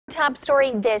top story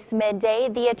this midday,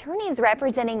 the attorneys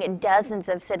representing dozens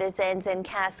of citizens in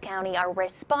Cass County are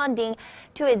responding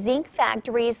to a zinc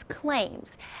factory's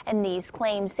claims. And these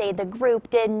claims say the group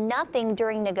did nothing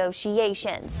during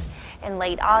negotiations. In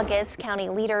late August, county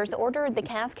leaders ordered the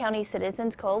Cass County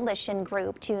Citizens Coalition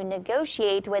Group to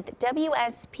negotiate with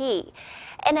WSP.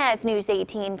 And as News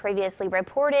 18 previously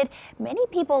reported, many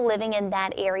people living in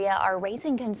that area are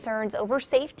raising concerns over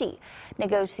safety.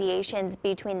 Negotiations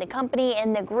between the company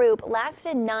and the group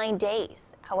lasted 9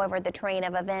 days. However, the train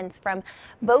of events from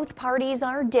both parties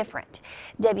are different.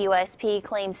 WSP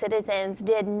claims citizens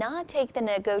did not take the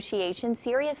negotiations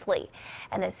seriously,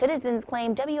 and the citizens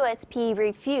claim WSP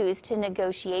refused to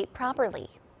negotiate properly.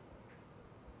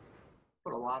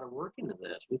 Put a lot of work into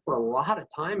this. We put a lot of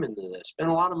time into this, spent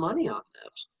a lot of money on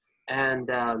this, and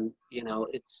you know,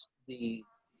 it's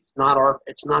not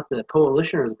the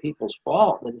coalition or the people's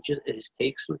fault, but it just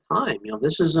takes some time. You know,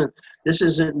 this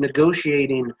isn't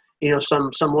negotiating, you know,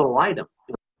 some little item.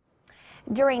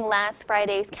 During last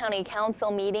Friday's county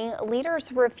council meeting,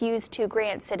 leaders refused to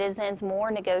grant citizens more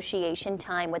negotiation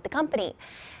time with the company.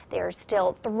 There are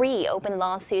still 3 open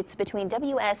lawsuits between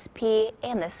WSP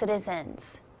and the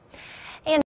citizens.